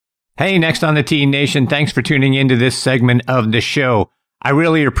Hey, next on the Tee Nation, thanks for tuning into this segment of the show. I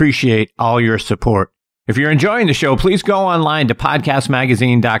really appreciate all your support. If you're enjoying the show, please go online to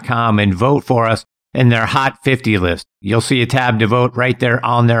podcastmagazine.com and vote for us in their Hot 50 list. You'll see a tab to vote right there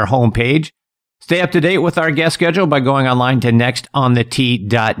on their homepage. Stay up to date with our guest schedule by going online to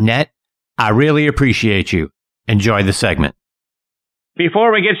nextonthetee.net. I really appreciate you. Enjoy the segment.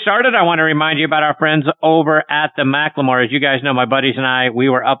 Before we get started, I want to remind you about our friends over at the Macklemore. As you guys know, my buddies and I, we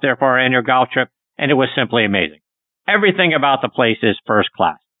were up there for our annual golf trip, and it was simply amazing. Everything about the place is first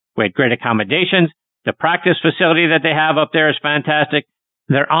class. We had great accommodations. The practice facility that they have up there is fantastic.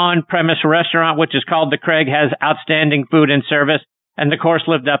 Their on-premise restaurant, which is called The Craig, has outstanding food and service, and the course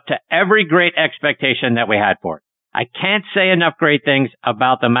lived up to every great expectation that we had for it. I can't say enough great things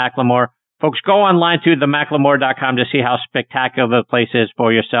about the Macklemore. Folks, go online to themacklemore.com to see how spectacular the place is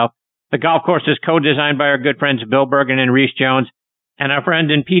for yourself. The golf course is co-designed by our good friends Bill Bergen and Reese Jones. And our friend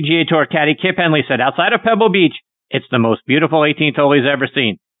and PGA Tour caddy Kip Henley said, outside of Pebble Beach, it's the most beautiful 18th hole he's ever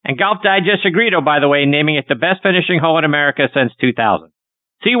seen. And Golf Digest agreed, by the way, naming it the best finishing hole in America since 2000.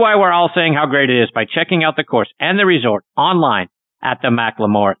 See why we're all saying how great it is by checking out the course and the resort online at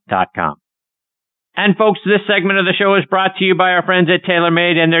themacklemore.com. And folks, this segment of the show is brought to you by our friends at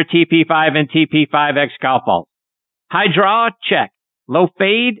TaylorMade and their TP5 and TP5X golf balls. High draw? Check. Low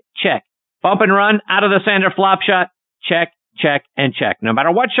fade? Check. Bump and run out of the center flop shot? Check, check, and check. No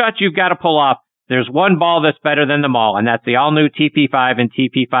matter what shot you've got to pull off, there's one ball that's better than them all, and that's the all-new TP5 and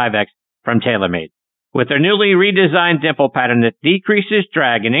TP5X from TaylorMade. With their newly redesigned dimple pattern that decreases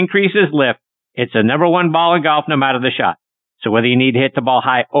drag and increases lift, it's the number one ball in golf no matter the shot. So whether you need to hit the ball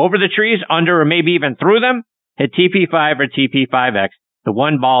high over the trees, under, or maybe even through them, hit TP5 or TP5X, the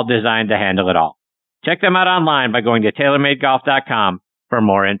one ball designed to handle it all. Check them out online by going to TaylorMadeGolf.com for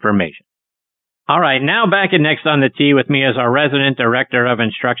more information. All right, now back at Next on the Tee with me as our resident director of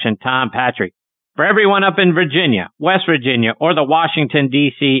instruction, Tom Patri. For everyone up in Virginia, West Virginia, or the Washington,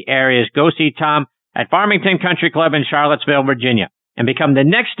 D.C. areas, go see Tom at Farmington Country Club in Charlottesville, Virginia, and become the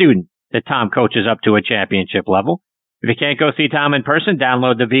next student that Tom coaches up to a championship level. If you can't go see Tom in person,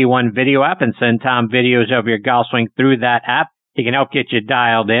 download the V1 video app and send Tom videos of your golf swing through that app. He can help get you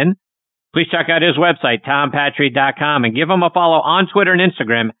dialed in. Please check out his website, tompatri.com, and give him a follow on Twitter and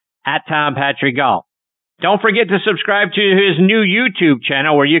Instagram at TomPatriGolf. Don't forget to subscribe to his new YouTube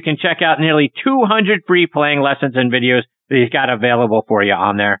channel where you can check out nearly 200 free playing lessons and videos that he's got available for you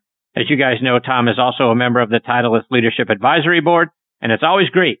on there. As you guys know, Tom is also a member of the Titleist Leadership Advisory Board, and it's always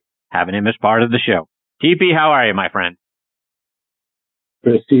great having him as part of the show. TP, how are you, my friend?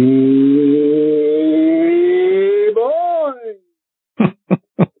 Pretty boy.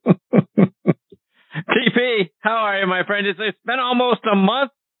 TP, how are you, my friend? It's been almost a month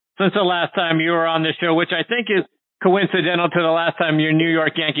since the last time you were on the show, which I think is coincidental to the last time your New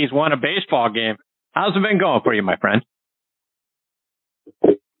York Yankees won a baseball game. How's it been going for you, my friend?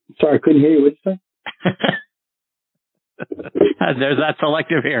 Sorry, I couldn't hear you. What did you say? There's that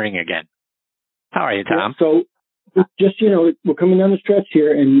selective hearing again. How are you, Tom? So, just, we're coming down the stretch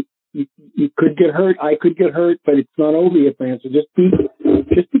here, and you could get hurt. I could get hurt, but it's not over yet, man. So just be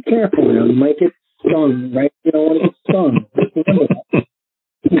careful now. You might get stung, right? You don't want to get stung.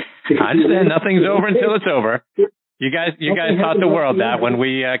 I understand nothing's over until it's over. You guys taught the world that when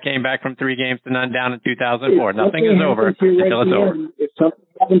we came back from 3-0 down in 2004. Nothing is over until it's over. If something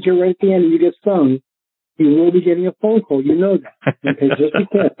happens to you right at the end and you get stung, you will be getting a phone call. You know that. Okay, just be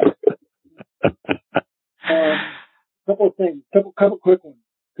careful. Couple of things, couple quick ones.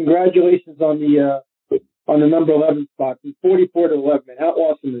 Congratulations on the number 11 spot from 44 to 11. Man, how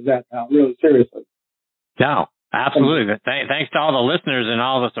awesome is that, pal? Really, seriously. No, absolutely. Thanks to all the listeners and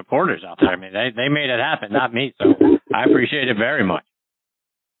all the supporters out there. I mean, they made it happen, not me. So I appreciate it very much.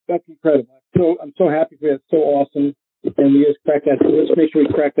 That's incredible. I'm so happy for that. It's so awesome. And we just crack that. Let's make sure we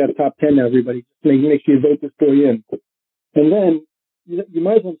crack that top 10 now, everybody. Make sure you vote this boy in. And then you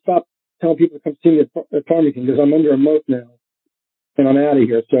might as well stop telling people to come see me at Farmington because I'm under a month now and I'm out of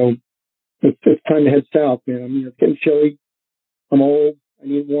here. So it's time to head south, man. It's getting chilly. I'm old. I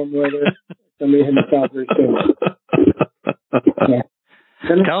need warm weather. Somebody heading south very soon. Yeah.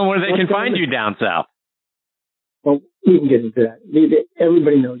 Tell them where they can find you down south. Well, we can get into that.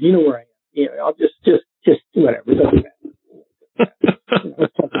 Everybody knows. You know where I am. I'll just whatever. It doesn't matter.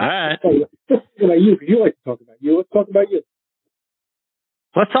 All right. Let's talk about you because you like to talk about you. Let's talk about you.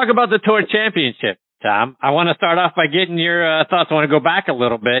 Let's talk about the Tour Championship, Tom. I want to start off by getting your thoughts. I want to go back a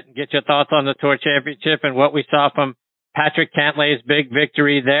little bit and get your thoughts on the Tour Championship and what we saw from Patrick Cantlay's big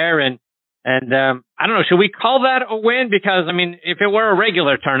victory there. And I don't know, should we call that a win? Because, I mean, if it were a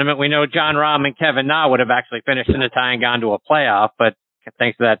regular tournament, we know Jon Rahm and Kevin Na would have actually finished in a tie and gone to a playoff. But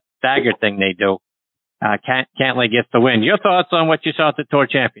thanks to that staggered thing they do. Cantlay gets the win. Your thoughts on what you saw at the Tour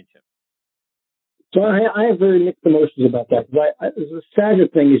Championship? So I have very mixed emotions about that. The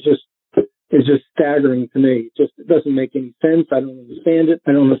staggered thing is just staggering to me. It doesn't make any sense. I don't understand it.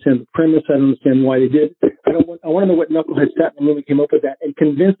 I don't understand the premise. I don't understand why they did it. I want to know what knucklehead sat in the room and came up with that and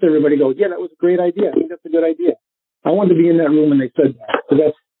convinced everybody, yeah, that was a great idea. I think that's a good idea. I wanted to be in that room when they said that. So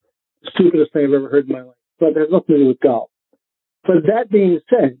that's the stupidest thing I've ever heard in my life. But it has nothing to do with golf. But that being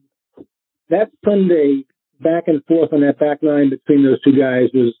said, that Sunday back and forth on that back nine between those two guys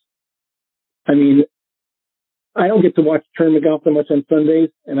was, I mean, I don't get to watch tournament golf that much on Sundays,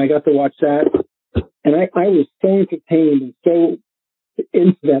 and I got to watch that. And I was so entertained and so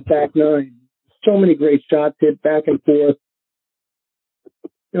into that back nine. So many great shots hit back and forth.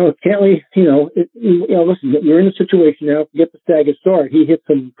 Cantlay, listen, we're in a situation now. Forget the staggered start. He hit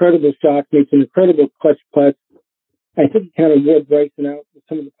some incredible shots, made some incredible clutch putts. I think he kind of wore Bryson out with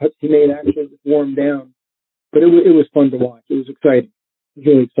some of the putts he made actually just warmed down. But it was fun to watch. It was exciting. It was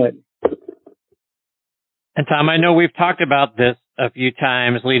really exciting. And Tom, I know we've talked about this a few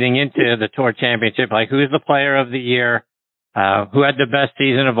times leading into the Tour Championship, like who's the player of the year, who had the best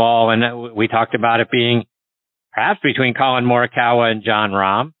season of all. And we talked about it being perhaps between Collin Morikawa and Jon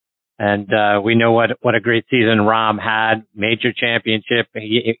Rahm. And we know what a great season Rahm had, major championship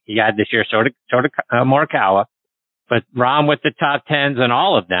he had this year, sort of Morikawa. But Rahm with the top tens and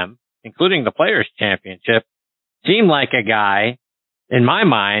all of them, including the Players' Championship, seemed like a guy, in my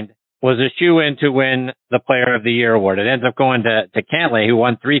mind, was a shoe-in to win the Player of the Year award. It ends up going to Cantlay, who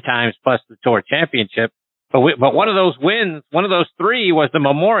won 3 times plus the Tour Championship. But one of those wins, one of those 3 was the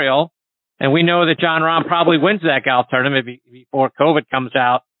Memorial. And we know that Jon Rahm probably wins that golf tournament before COVID comes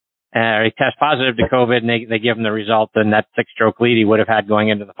out, or he tests positive to COVID and they give him the result. And that 6-stroke lead he would have had going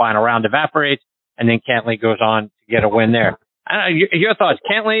into the final round evaporates. And then Cantlay goes on to get a win there. I don't know, your thoughts.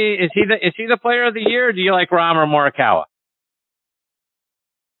 Cantlay, is he the Player of the Year, or do you like Rahm or Morikawa?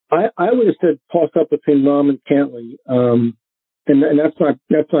 I would have said toss up between Rahm and Cantlay, and that's not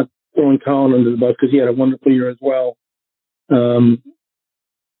throwing Collin under the bus because he had a wonderful year as well.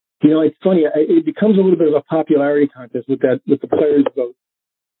 It's funny. It becomes a little bit of a popularity contest with the players' vote.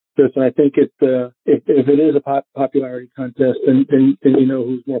 And I think if it is a popularity contest, then you know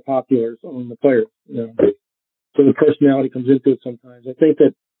who's more popular among the players. So the personality comes into it sometimes. I think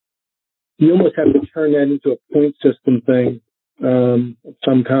that you almost have to turn that into a point system thing. Of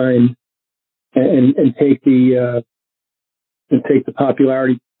some kind, and take the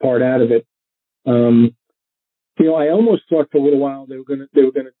popularity part out of it. I almost thought for a little while they were going to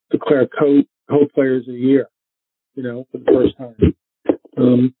declare co-players of the year, for the first time.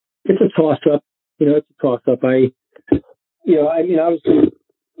 It's a toss up. It's a toss up. Obviously,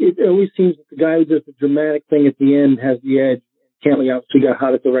 it always seems that the guy who does the dramatic thing at the end has the edge. Cantlay obviously got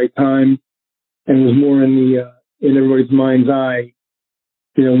hot at the right time and was more in everybody's mind's eye,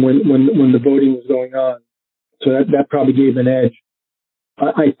 when the voting was going on. So that probably gave an edge.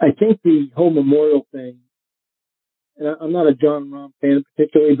 I think the whole Memorial thing, and I'm not a Jon Rahm fan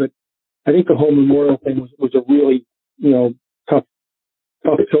particularly, but I think the whole Memorial thing was a really, tough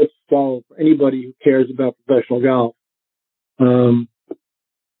pill to swallow for anybody who cares about professional golf.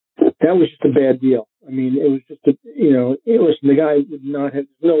 That was just a bad deal. I mean, it was just the guy would not have,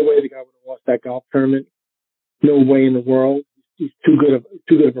 there's no way the guy would have lost that golf tournament. No way in the world. He's too good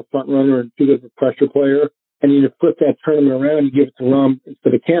of a front runner and too good of a pressure player. And you flip that tournament around, you give it to Rahm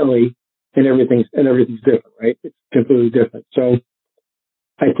instead of Cantlay, and everything's different, right? It's completely different. So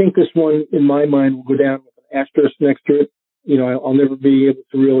I think this one, in my mind, will go down with an asterisk next to it. I'll never be able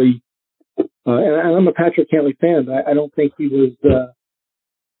to really. And I'm a Patrick Cantlay fan. I don't think he was.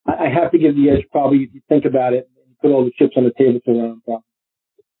 I have to give the edge probably if you think about it and put all the chips on the table for Rahm. Probably.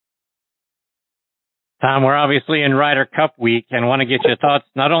 Tom, we're obviously in Ryder Cup week and want to get your thoughts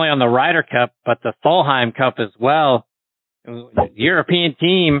not only on the Ryder Cup, but the Solheim Cup as well. The European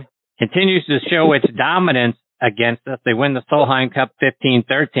team continues to show its dominance against us. They win the Solheim Cup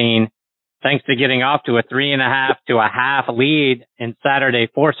 15-13, thanks to getting off to a 3.5 to a half lead in Saturday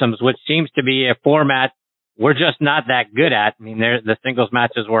foursomes, which seems to be a format we're just not that good at. I mean, the singles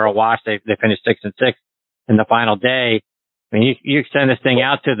matches were a wash. They finished 6-6 in the final day. I mean, you extend this thing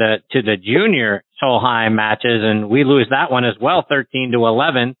out to the junior Solheim matches, and we lose that one as well,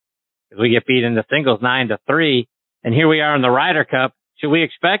 13-11, because we get beat in the singles 9-3. And here we are in the Ryder Cup. Should we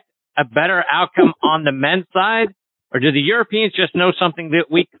expect a better outcome on the men's side, or do the Europeans just know something that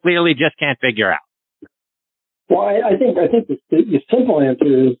we clearly just can't figure out? Well, I think the simple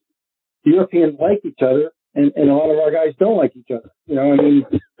answer is the Europeans like each other, and a lot of our guys don't like each other.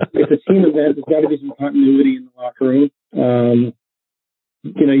 It's a team event. There's got to be some continuity in the locker room.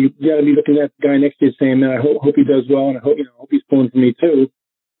 you got to be looking at the guy next to you saying, man, I hope he does well, and I hope he's pulling for me too.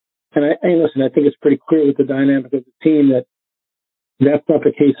 And listen, I think it's pretty clear with the dynamic of the team that that's not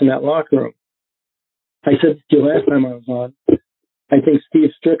the case in that locker room. I said to you last time I was on, I think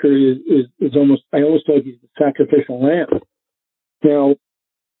Steve Stricker is almost, I almost feel like he's the sacrificial lamb. Now,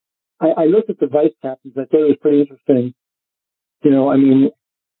 I looked at the vice captains. I thought it was pretty interesting.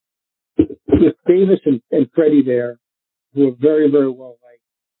 With Davis and Freddie there, who are very, very well liked,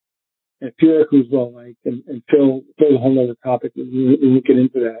 and Furyk, who's well liked, and Phil's a whole other topic. We won't get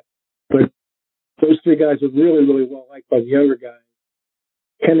into that. But those three guys are really, really well liked by the younger guys.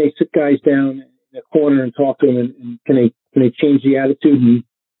 Can they sit guys down in a corner and talk to them, and can they change the attitude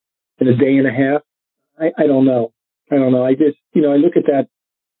in a day and a half? I don't know. I just, I look at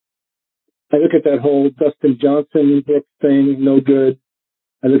that whole Dustin Johnson Brooks thing, no good.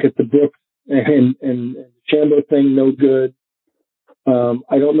 I look at the Brooks and Shambo thing, no good.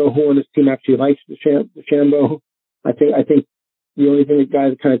 I don't know who on this team actually likes the Shambo. I think the only thing the guy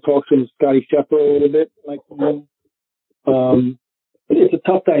that kind of talks to him is Scotty Scheffler a little bit, like him. It's a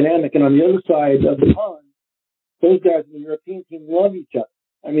tough dynamic. And on the other side of the pond, those guys in the European team love each other.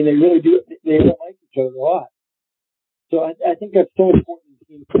 I mean, they really do. They don't like each other a lot. So I think that's so important in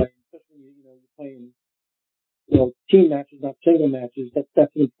team play, especially when you're playing team matches, not single matches.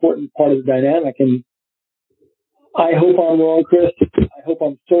 That's an important part of the dynamic. And I hope I'm wrong, Chris. I hope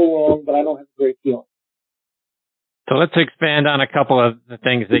I'm so wrong, but I don't have a great feeling. So let's expand on a couple of the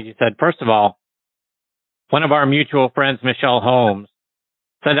things that you said. First of all, one of our mutual friends, Michelle Holmes,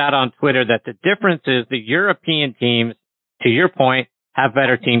 said out on Twitter that the difference is the European teams, to your point, have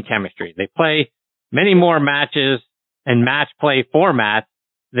better team chemistry. They play many more matches and match play formats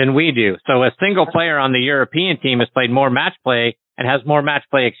than we do. So a single player on the European team has played more match play and has more match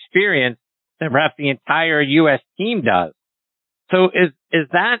play experience than perhaps the entire U.S. team does. So is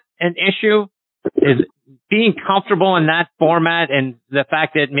that an issue? Is being comfortable in that format and the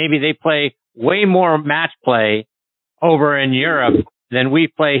fact that maybe they play way more match play over in Europe than we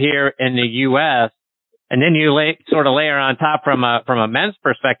play here in the U.S. And then you sort of layer on top from a men's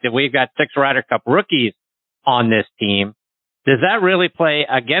perspective, we've got 6 Ryder Cup rookies on this team. Does that really play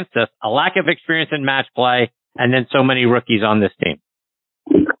against us? A lack of experience in match play and then so many rookies on this team?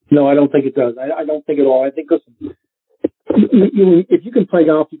 No, I don't think it does. I don't think at all. I think, listen, if you can play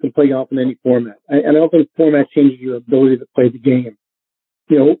golf, you can play golf in any format. And I don't think format changes your ability to play the game.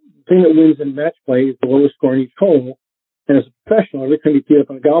 The thing that wins in match play is the lowest score in each hole. And as a professional, every time you tee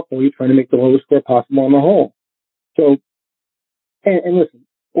up on a golf hole, you're trying to make the lowest score possible on the hole. So, and listen,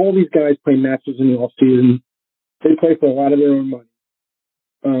 all these guys play matches in the off season. They play for a lot of their own money.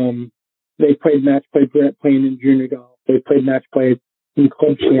 They played match play playing in junior golf. They played match play in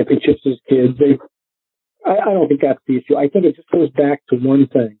club championships as kids. I don't think that's the issue. I think it just goes back to one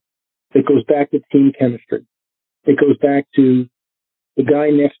thing. It goes back to team chemistry. It goes back to the guy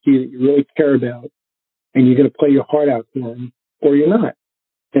next to you that you really care about, and you're going to play your heart out for him, or you're not.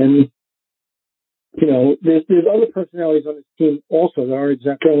 And, there's other personalities on this team also that aren't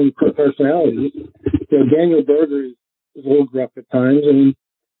exactly only personalities. Daniel Berger is a little gruff at times. I mean,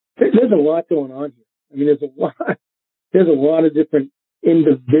 there's a lot going on here. I mean, there's a lot of different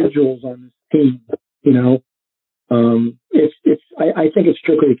individuals on this team. I think it's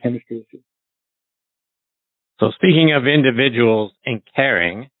strictly a chemistry issue. So speaking of individuals and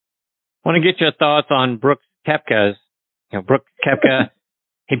caring, I want to get your thoughts on Brooks Koepka's. Brooks Koepka,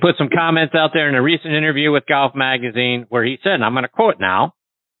 he put some comments out there in a recent interview with Golf Magazine where he said, and I'm going to quote now,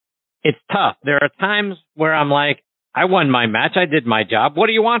 "It's tough. There are times where I'm like, I won my match. I did my job. What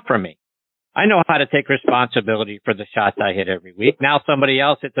do you want from me? I know how to take responsibility for the shots I hit every week. Now somebody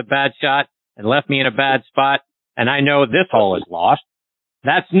else hits a bad shot and left me in a bad spot, and I know this hole is lost.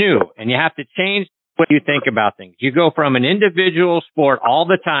 That's new, and you have to change what you think about things. You go from an individual sport all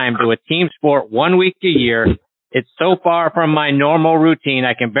the time to a team sport 1 week a year. It's so far from my normal routine.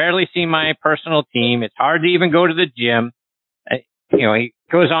 I can barely see my personal team. It's hard to even go to the gym." He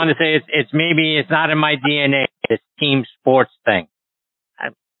goes on to say it's not in my DNA, this team sports thing.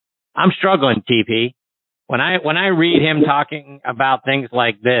 I'm struggling, TP. When I read him talking about things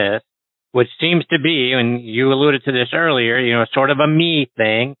like this, which seems to be, and you alluded to this earlier, sort of a me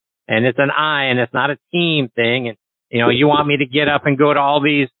thing, and it's an I, and it's not a team thing, and you want me to get up and go to all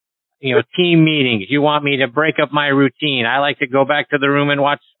these team meetings. You want me to break up my routine. I like to go back to the room and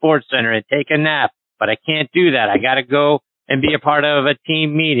watch SportsCenter and take a nap, but I can't do that. I got to go and be a part of a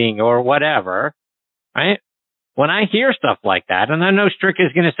team meeting or whatever, right? When I hear stuff like that, and I know Strick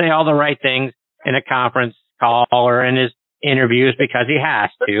is going to say all the right things in a conference call or in his interviews because he has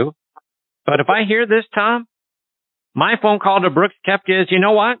to, but if I hear this, Tom, my phone call to Brooks Koepka is, you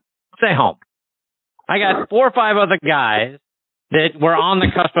know what? Stay home. I got 4 or 5 other guys that were on the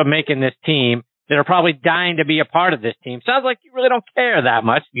cusp of making this team that are probably dying to be a part of this team. Sounds like you really don't care that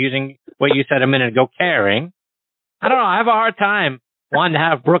much, using what you said a minute ago, caring. I don't know. I have a hard time wanting to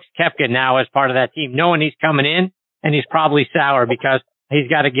have Brooks Koepka now as part of that team, knowing he's coming in and he's probably sour because he's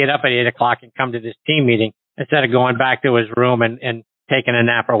got to get up at 8 o'clock and come to this team meeting instead of going back to his room and taking a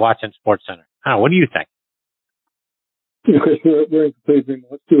nap or watching SportsCenter. I don't know. What do you think? Yeah, Chris, we're in complete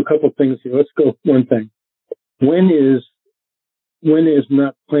agreement. Let's do a couple of things here. Let's go one thing. When is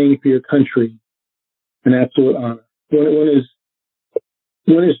not playing for your country an absolute honor? When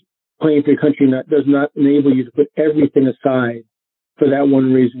is playing for your country does not enable you to put everything aside for that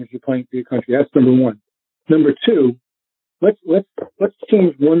one reason if you're playing for your country? That's number one. Number two, let's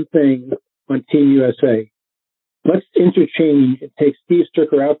change one thing on Team USA. Let's interchange and take Steve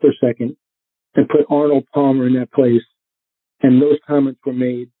Stricker out for a second and put Arnold Palmer in that place. And those comments were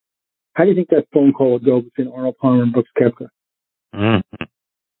made. How do you think that phone call would go between Arnold Palmer and Brooks Koepka? Mm-hmm.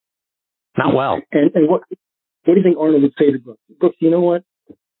 Not well. And what do you think Arnold would say to Brooks? Brooks, you know what?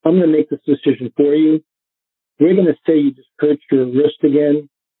 I'm going to make this decision for you. We're going to say you just hurt your wrist again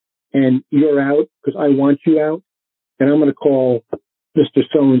and you're out because I want you out. And I'm going to call Mr.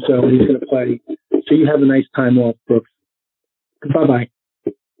 So-and-so and he's going to play. So you have a nice time off, Brooks. Bye-bye.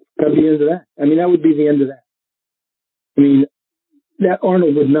 That'd be the end of that. I mean, that would be the end of that. I mean, that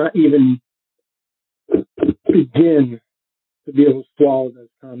Arnold would not even begin to be able to swallow those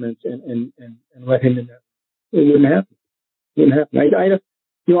comments and let him in there. It wouldn't happen. It wouldn't happen.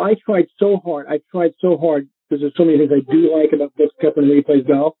 I tried so hard. Because there's so many things I do like about Brooks Koepka and when he plays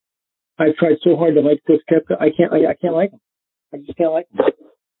golf. I've tried so hard to like Brooks Koepka. I can't like him. I just can't like him.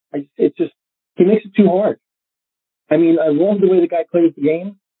 He makes it too hard. I mean, I love the way the guy plays the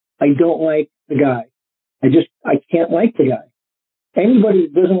game. I don't like the guy. I can't like the guy. Anybody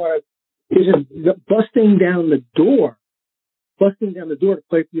that doesn't want to, is busting down the door to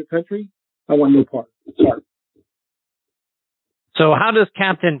play for your country. I want no part. Sorry. So how does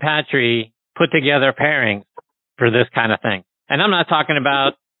Captain Patri put together pairings for this kind of thing? And I'm not talking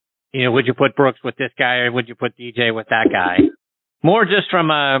about, would you put Brooks with this guy or would you put DJ with that guy? More just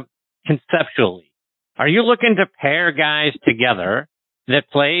from conceptually. Are you looking to pair guys together that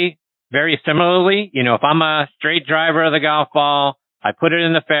play very similarly? If I'm a straight driver of the golf ball, I put it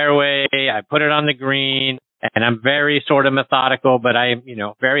in the fairway, I put it on the green, and I'm very sort of methodical, but I'm,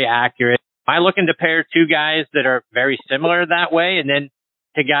 very accurate. Am I looking to pair 2 guys that are very similar that way? And then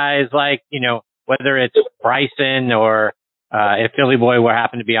to guys like, whether it's Bryson or if Philly Boy were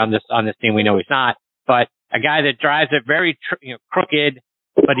happen to be on this team, we know he's not, but a guy that drives it very crooked,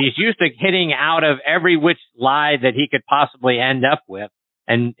 but he's used to hitting out of every which lie that he could possibly end up with.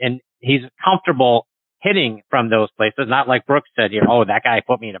 And he's comfortable hitting from those places, not like Brooks said here, oh, that guy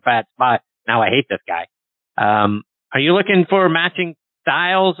put me in a bad spot. Now I hate this guy. Are you looking for matching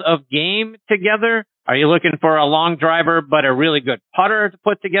styles of game together? Are you looking for a long driver but a really good putter to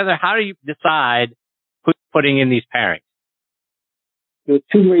put together? How do you decide who's putting in these pairings? There were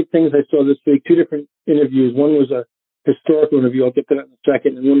 2 great things I saw this week, 2 different interviews. One was a historical interview. I'll get to that in a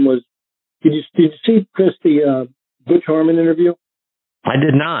second. And one was, did you see, Chris, the Butch Harmon interview? I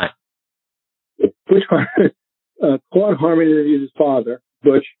did not. Butch Harmon, Claude Harmon interviewed his father,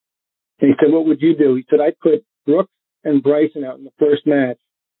 Butch, and he said, what would you do? He said, I'd put Brooks and Bryson out in the first match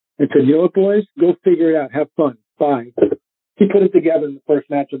and said, you know what, boys? Go figure it out. Have fun. Bye. He put it together in the first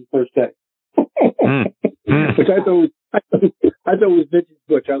match of the first day. Which I thought was vintage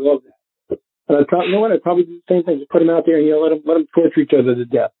Butch. I love that. And you know what? I'd probably do the same thing. Just put them out there and, let them torture each other to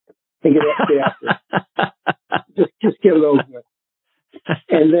death. And get after it. Just get it over with.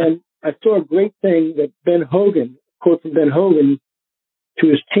 And then I saw a great thing that Ben Hogan, quote from Ben Hogan to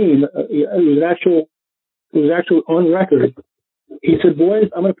his team. It was actually on record. He said, boys,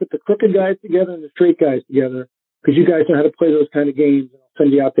 I'm going to put the crooked guys together and the straight guys together because you guys know how to play those kind of games, and I'll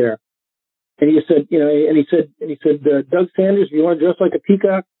send you out there. And he said, and he said, Doug Sanders, if you want to dress like a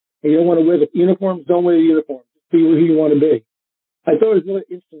peacock and you don't want to wear the uniforms, don't wear the uniforms. Just be who you want to be. I thought it was really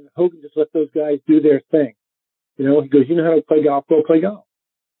interesting that Hogan just let those guys do their thing. He goes, you know how to play golf, go play golf.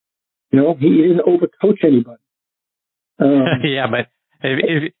 He didn't overcoach anybody. Yeah, but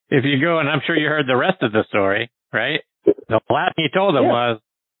if you go, and I'm sure you heard the rest of the story, right? The last thing he told them was,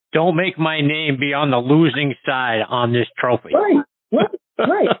 don't make my name be on the losing side on this trophy. Right.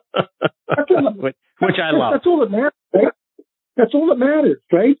 Which I love. That's all that matters, right? That's all that matters,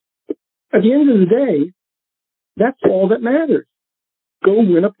 right? At the end of the day, that's all that matters. Go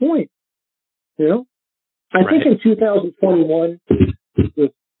win a point. I think in 2021,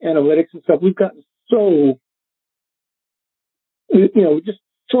 with analytics and stuff, we've gotten so just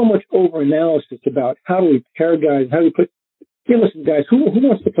so much over-analysis about how do we pair guys, how do we put, listen, guys, who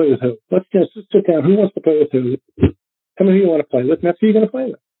wants to play with who? Let's just sit down. Who wants to play with who? Tell me who you want to play with, and that's who you're going to play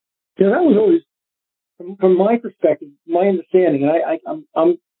with. That was always, from my perspective, my understanding, and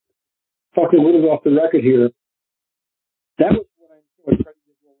I'm talking a little bit off the record here, that was what I enjoyed Freddie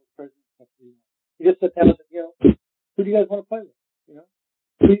did with President. He just sat down and said, who do you guys want to play with?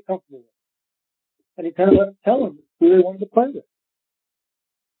 Who are you comfortable with? And he kind of let them tell him who they wanted to play with.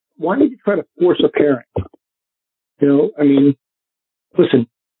 Why did you try to force a pairing? Listen,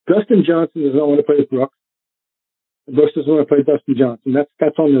 Dustin Johnson does not want to play with Brooks. Brooks doesn't want to play with Dustin Johnson.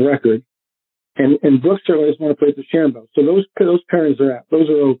 That's on the record. And Brooks certainly doesn't want to play with DeChambeau. So those pairings are out. Those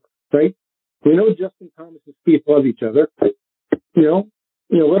are over, right? We know Justin Thomas and Steve love each other.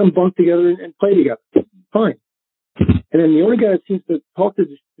 Let them bunk together and play together. Fine. And then the only guy that seems to talk to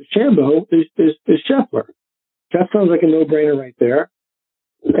DeChambeau is Scheffler. That sounds like a no-brainer right there.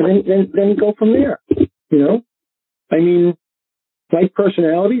 And then go from there. Like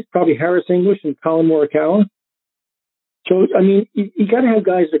personalities, probably Harris English and Colin Morikawa. So, you got to have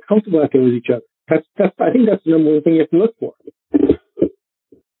guys that are comfortable out there with each other. I think that's the number one thing you have to look for.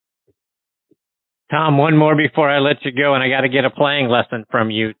 Tom, one more before I let you go, and I got to get a playing lesson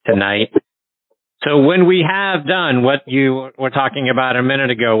from you tonight. So when we have done what you were talking about a minute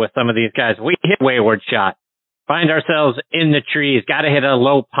ago with some of these guys, we hit a wayward shot, find ourselves in the trees, got to hit a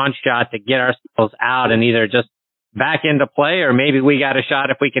low punch shot to get ourselves out and either just back into play, or maybe we got a shot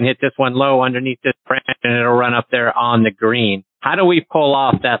if we can hit this one low underneath this branch and it'll run up there on the green. How do we pull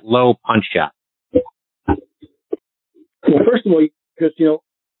off that low punch shot? Well, first of all, because,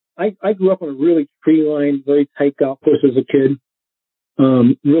 I grew up on a really tree-lined, very tight golf course as a kid.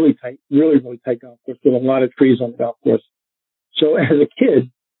 Really tight, really, really tight golf course with a lot of trees on the golf course. So as a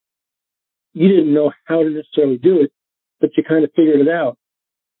kid, you didn't know how to necessarily do it, but you kind of figured it out.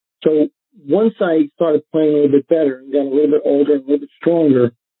 So once I started playing a little bit better and got a little bit older and a little bit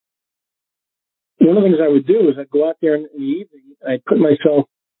stronger, one of the things I would do is I'd go out there in the evening, I'd put myself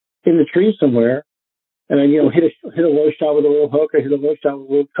in the tree somewhere, and I'd, hit a low shot with a little hook, I hit a low shot with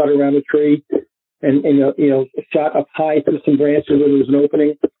a little cut around the tree, and a shot up high through some branches where there was an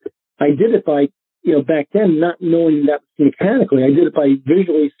opening. I did it by, back then, not knowing that mechanically, I did it by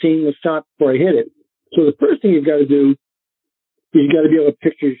visually seeing the shot before I hit it. So the first thing you've got to do is you've got to be able to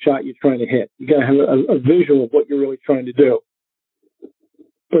picture the shot you're trying to hit. You've got to have a visual of what you're really trying to do.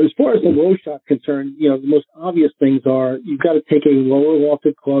 But as far as the low shot's concerned, the most obvious things are you've got to take a lower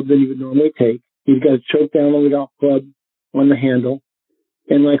lofted club than you would normally take. You've got to choke down on the golf club on the handle.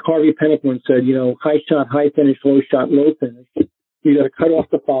 And like Harvey Penick once said, high shot, high finish, low shot, low finish. You've got to cut off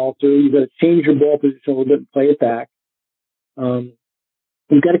the follow through. You've got to change your ball position a little bit and play it back.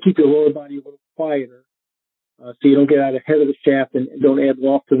 You've got to keep your lower body a little quieter. So you don't get out ahead of the shaft and don't add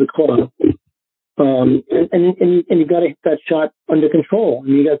loft to the club. And you've got to hit that shot under control.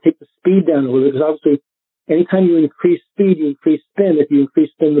 And you got to take the speed down a little bit, because obviously anytime you increase speed, you increase spin. If you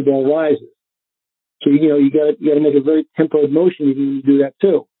increase spin, the ball rises. So, you got to make a very tempoed motion even when you do that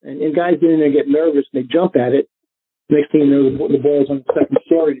too. And guys get in there and get nervous and they jump at it. Next thing you know, the ball is on the second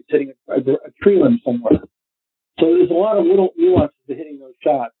story. It's hitting a tree limb somewhere. So there's a lot of little nuances to hitting those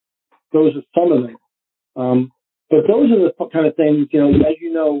shots. Those are some of them. But those are the kind of things, as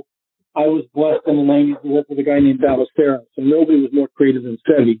you know, I was blessed in the 90s to work with a guy named Ballesteros, and nobody was more creative than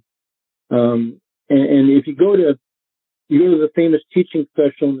Seve. And if you go to the famous teaching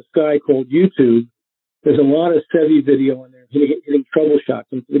special in the sky called YouTube, there's a lot of Seve video on there hitting trouble shots.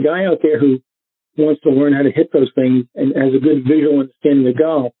 And for the guy out there who wants to learn how to hit those things and has a good visual understanding of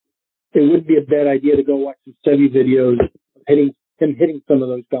golf, it wouldn't be a bad idea to go watch some Seve videos of hitting some of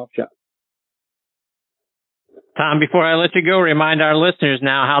those golf shots. Tom, before I let you go, remind our listeners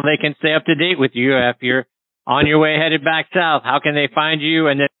now how they can stay up to date with you. If you're on your way headed back south, how can they find you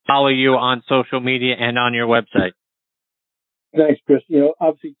and then follow you on social media and on your website? Thanks, Chris.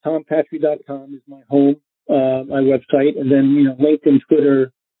 Obviously tompatri.com is my home, my website, and then, LinkedIn,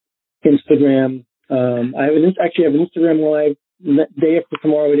 Twitter, Instagram. I have an Instagram live day after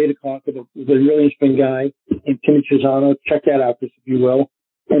tomorrow at 8:00 with a really interesting guy named Timmy Chisano. Check that out, Chris, if you will.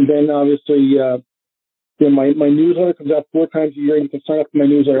 And then obviously, my newsletter comes out 4 times a year. You can sign up for my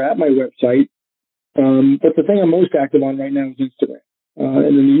newsletter at my website. But the thing I'm most active on right now is Instagram.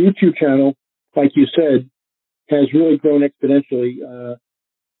 And then the YouTube channel, like you said, has really grown exponentially.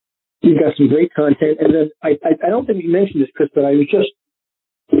 You've got some great content. And then I don't think you mentioned this, Chris, but I was just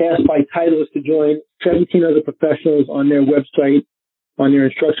asked by Titleist to join 17 other professionals on their website, on their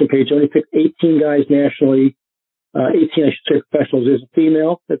instruction page. I only picked 18 guys nationally, 18, I should say, professionals. There's a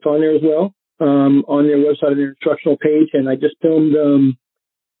female that's on there as well. on their website, on their instructional page, and I just filmed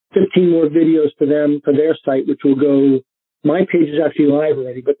 15 more videos for them for their site, which will go. My page is actually live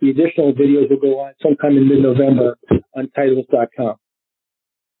already, but the additional videos will go on sometime in mid-November on Titleist.com.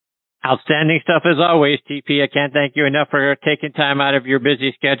 Outstanding stuff as always, TP. I can't thank you enough for taking time out of your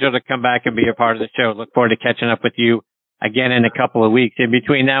busy schedule to come back and be a part of the show. Look forward to catching up with you again in a couple of weeks. In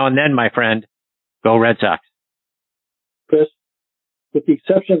between now and then, my friend, go Red Sox. Chris, with the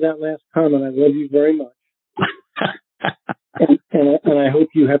exception of that last comment, I love you very much. and I hope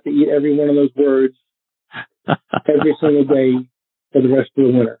you have to eat every one of those words every single day for the rest of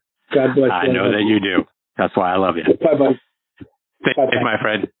the winter. God bless you. I know that you do. That's why I love you. Bye, buddy. Thanks, my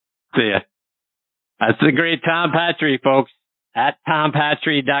friend. See ya. That's the great Tom Patri, folks, at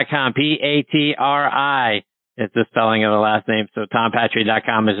tompatri.com. Patri is the spelling of the last name. So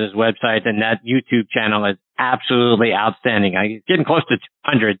tompatri.com is his website, and that YouTube channel is absolutely outstanding. He's getting close to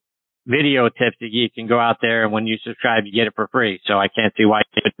 200 video tips that you can go out there, and when you subscribe, you get it for free. So I can't see why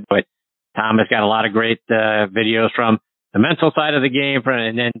you couldn't do it. Tom has got a lot of great videos from the mental side of the game,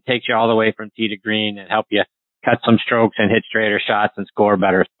 and then takes you all the way from tee to green and help you cut some strokes and hit straighter shots and score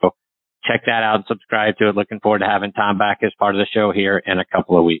better. So check that out and subscribe to it. Looking forward to having Tom back as part of the show here in a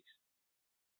couple of weeks.